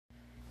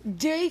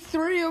Day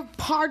 3 of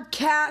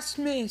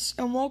Podcastmass,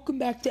 and welcome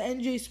back to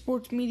NJ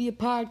Sports Media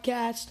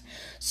Podcast,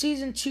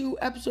 Season 2,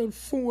 Episode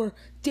 4,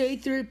 Day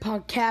 3 of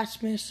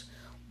Podcastmass.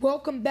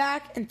 Welcome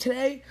back, and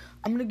today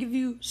I'm going to give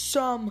you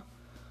some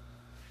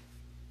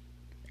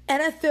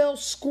NFL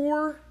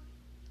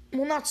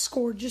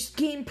just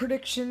game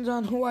predictions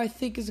on who I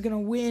think is going to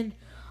win,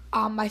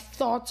 my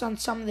thoughts on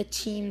some of the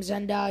teams,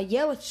 and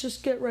let's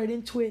just get right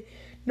into it.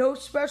 No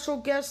special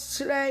guests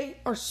today.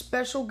 Our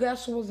special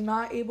guest was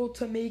not able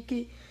to make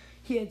it.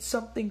 He had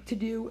something to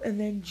do. And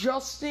then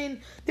Justin,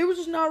 there was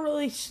just not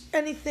really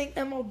anything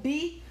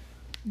MLB.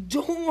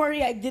 Don't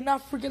worry, I did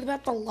not forget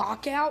about the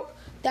lockout.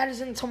 That is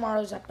in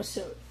tomorrow's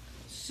episode.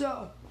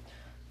 So,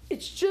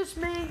 it's just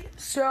me.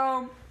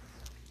 So,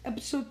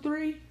 episode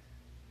 3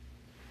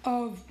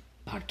 of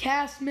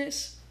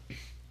Podcastmass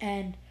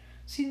and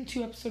season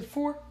 2, episode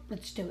 4.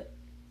 Let's do it.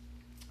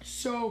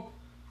 So,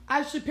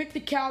 I actually picked the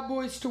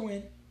Cowboys to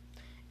win,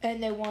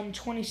 and they won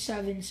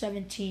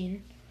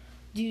 27-17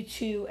 due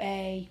to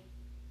a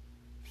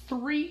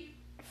three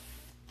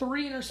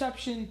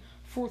interception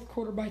fourth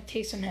quarter by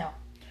Taysom Hill.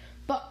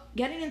 But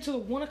getting into the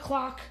 1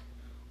 o'clock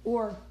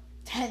or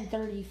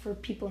 10:30 for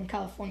people in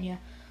California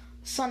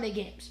Sunday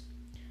games,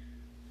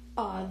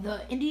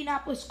 the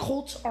Indianapolis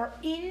Colts are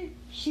in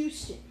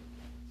Houston.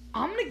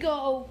 I'm going to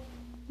go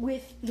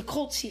with the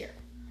Colts here.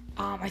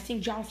 I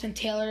think Jonathan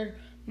Taylor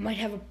might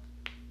have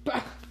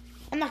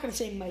I'm not going to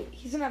say might.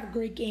 He's going to have a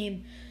great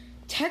game.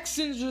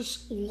 Texans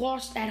just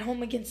lost at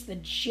home against the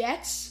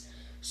Jets.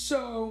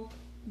 So,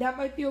 that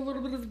might be a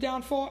little bit of a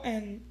downfall.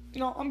 And,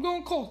 I'm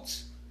going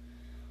Colts.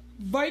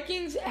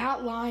 Vikings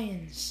at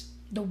Lions.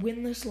 The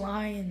winless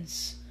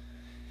Lions.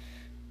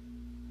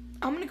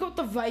 I'm going to go with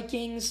the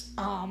Vikings.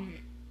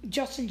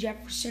 Justin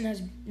Jefferson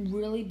has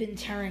really been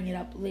tearing it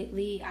up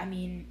lately. I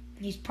mean,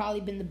 he's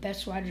probably been the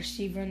best wide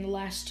receiver in the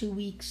last 2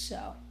 weeks.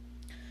 So,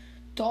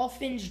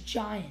 Dolphins,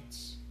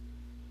 Giants.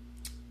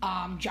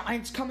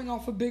 Giants coming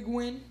off a big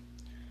win.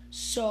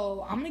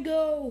 So, I'm going to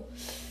go...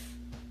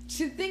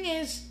 See, the thing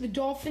is, the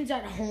Dolphins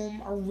at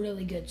home are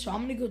really good. So,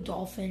 I'm going to go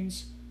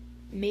Dolphins.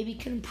 Maybe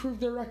can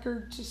improve their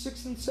record to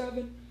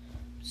 6-7.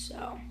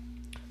 So,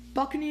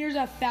 Buccaneers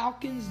at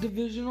Falcons,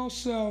 divisional.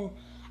 So,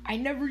 I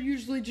never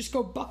usually just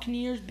go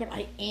Buccaneers, but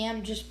I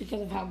am just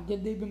because of how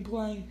good they've been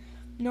playing.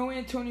 No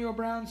Antonio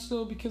Brown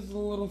still because of the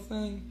little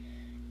thing.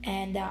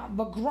 And,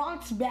 but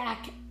Gronk's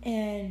back,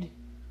 and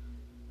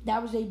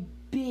that was a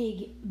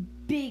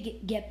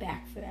big get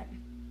back for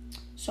them.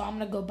 So I'm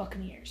going to go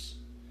Buccaneers.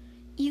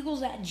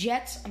 Eagles at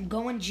Jets. I'm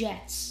going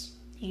Jets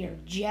here.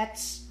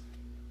 Jets.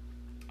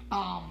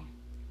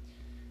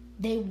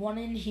 They won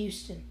in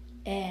Houston.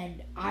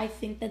 And I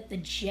think that the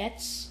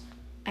Jets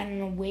at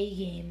an away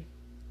game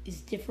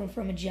is different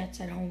from a Jets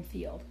at home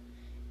field.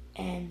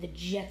 And the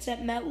Jets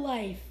at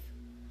MetLife,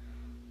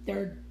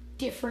 they're a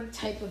different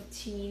type of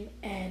team.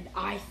 And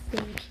I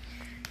think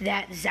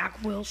that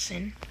Zach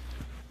Wilson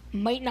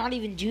might not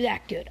even do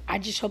that good. I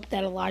just hope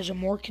that Elijah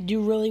Moore could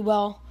do really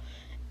well.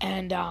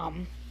 And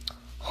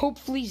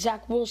hopefully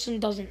Zach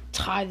Wilson doesn't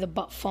tie the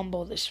butt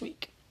fumble this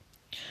week.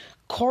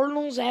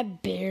 Cardinals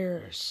at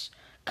Bears.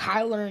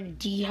 Kyler and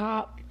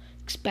D-Hop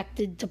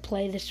expected to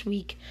play this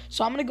week.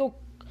 So I'm going to go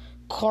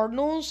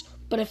Cardinals.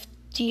 But if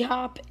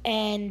D-Hop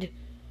and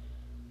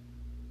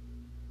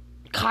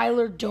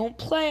Kyler don't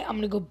play, I'm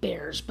going to go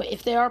Bears. But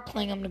if they are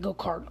playing, I'm going to go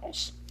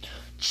Cardinals.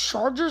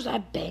 Chargers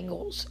at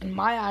Bengals. In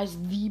my eyes,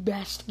 the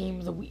best game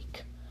of the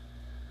week.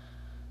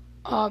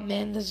 Oh,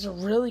 man, this is a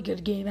really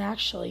good game,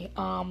 actually.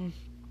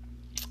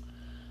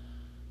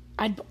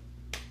 I'd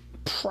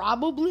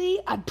probably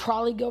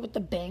go with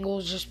the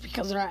Bengals just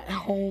because they're at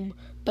home.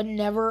 But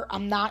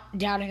I'm not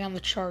doubting on the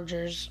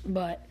Chargers.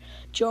 But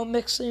Joe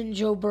Mixon,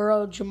 Joe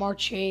Burrow, Jamar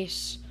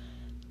Chase,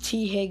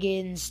 T.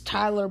 Higgins,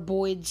 Tyler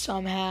Boyd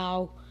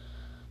somehow.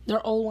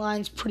 Their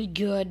O-line's pretty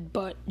good,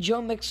 but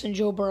Joe Mixon,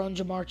 Joe Burrow, and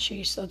Jamar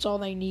Chase, that's all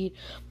they need.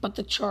 But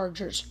the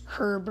Chargers,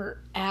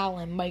 Herbert,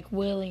 Allen, Mike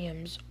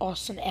Williams,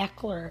 Austin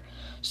Eckler.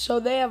 So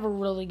they have a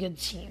really good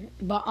team.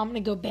 But I'm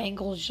going to go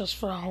Bengals just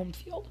for a home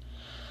field.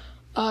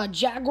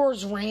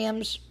 Jaguars,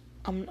 Rams.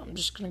 I'm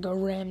just going to go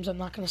Rams. I'm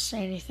not going to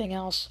say anything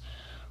else.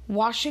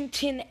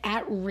 Washington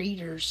at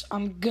Raiders.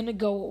 I'm going to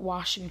go with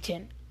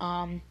Washington.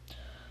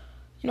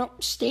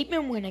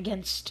 Statement win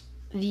against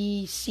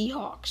the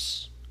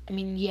Seahawks. I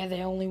mean, yeah,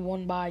 they only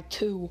won by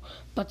 2,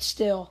 but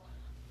still,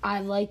 I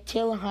like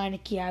Taylor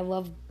Heineke.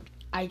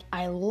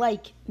 I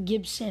like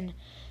Gibson,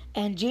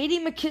 and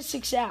J.D.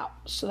 McKissick's out,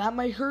 so that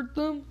might hurt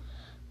them,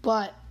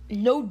 but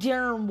no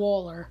Darren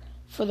Waller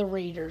for the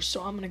Raiders,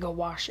 so I'm going to go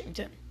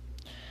Washington.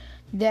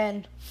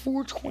 Then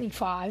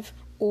 425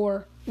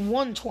 or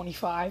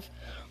 125,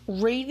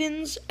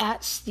 Ravens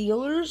at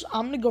Steelers.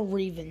 I'm going to go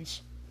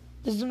Ravens.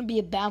 This is going to be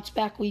a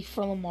bounce-back week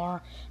for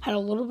Lamar. Had a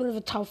little bit of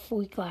a tough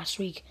week last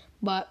week,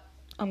 but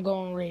I'm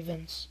going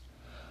Ravens.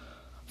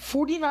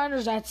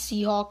 49ers at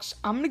Seahawks.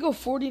 I'm going to go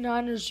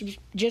 49ers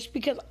just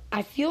because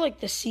I feel like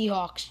the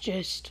Seahawks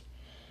just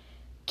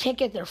can't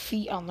get their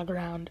feet on the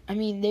ground. I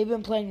mean, they've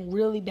been playing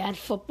really bad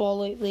football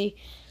lately.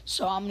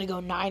 So I'm going to go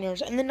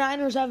Niners. And the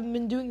Niners haven't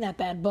been doing that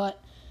bad,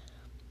 but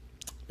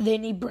they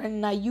need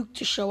Brandon Ayuk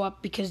to show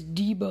up because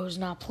Debo's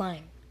not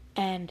playing.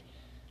 And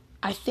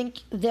I think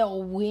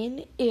they'll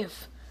win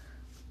if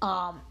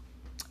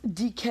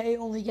DK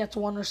only gets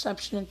 1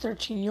 reception and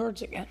 13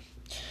 yards again.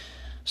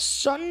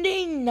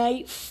 Sunday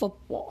Night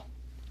Football.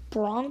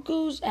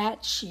 Broncos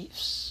at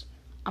Chiefs.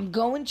 I'm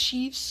going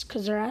Chiefs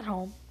because they're at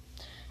home.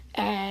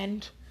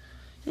 And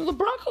the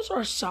Broncos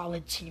are a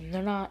solid team.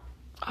 They're not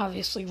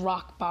obviously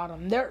rock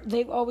bottom.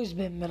 They've always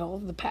been middle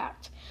of the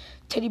pack.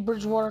 Teddy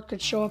Bridgewater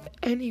could show up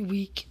any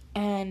week,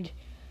 and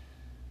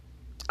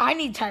I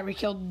need Tyreek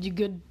Hill to do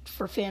good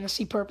for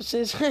fantasy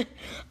purposes.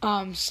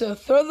 So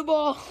throw the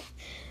ball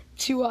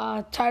to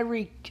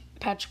Tyreek,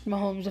 Patrick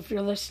Mahomes, if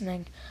you're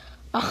listening.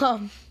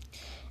 And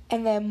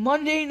then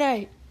Monday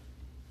night,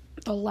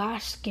 the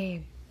last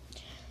game.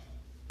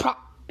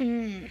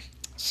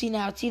 See,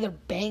 now it's either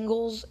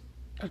Bengals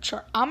or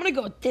Chargers. I'm going to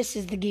go with this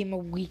is the game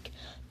of week.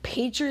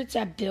 Patriots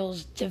at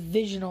Bills,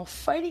 divisional,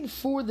 fighting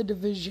for the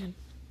division.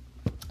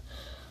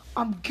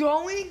 I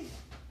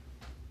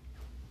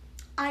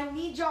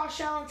need Josh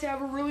Allen to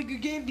have a really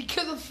good game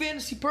because of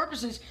fantasy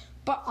purposes,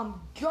 but I'm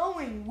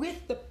going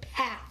with the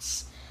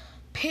Pats.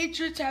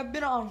 Patriots have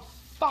been on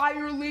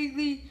fire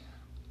lately.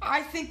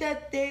 I think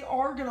that they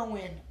are going to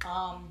win.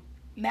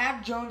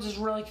 Mac Jones has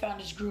really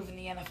found his groove in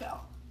the NFL.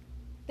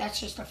 That's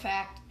just a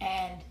fact.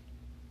 And,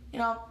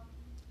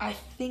 I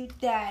think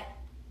that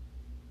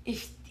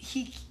if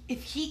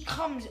he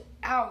comes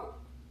out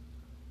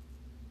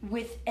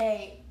with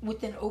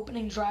an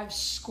opening drive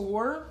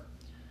score,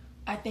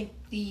 I think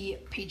the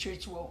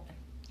Patriots will win.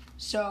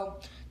 So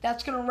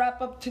that's going to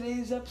wrap up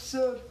today's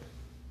episode.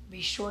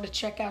 Be sure to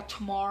check out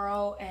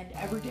tomorrow and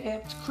every day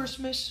up to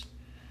Christmas.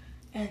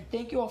 And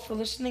thank you all for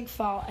listening.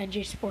 Follow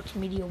NJ Sports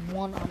Media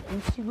 1 on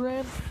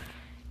Instagram.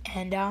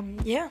 And,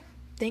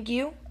 thank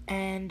you.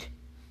 And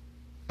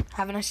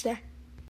have a nice day.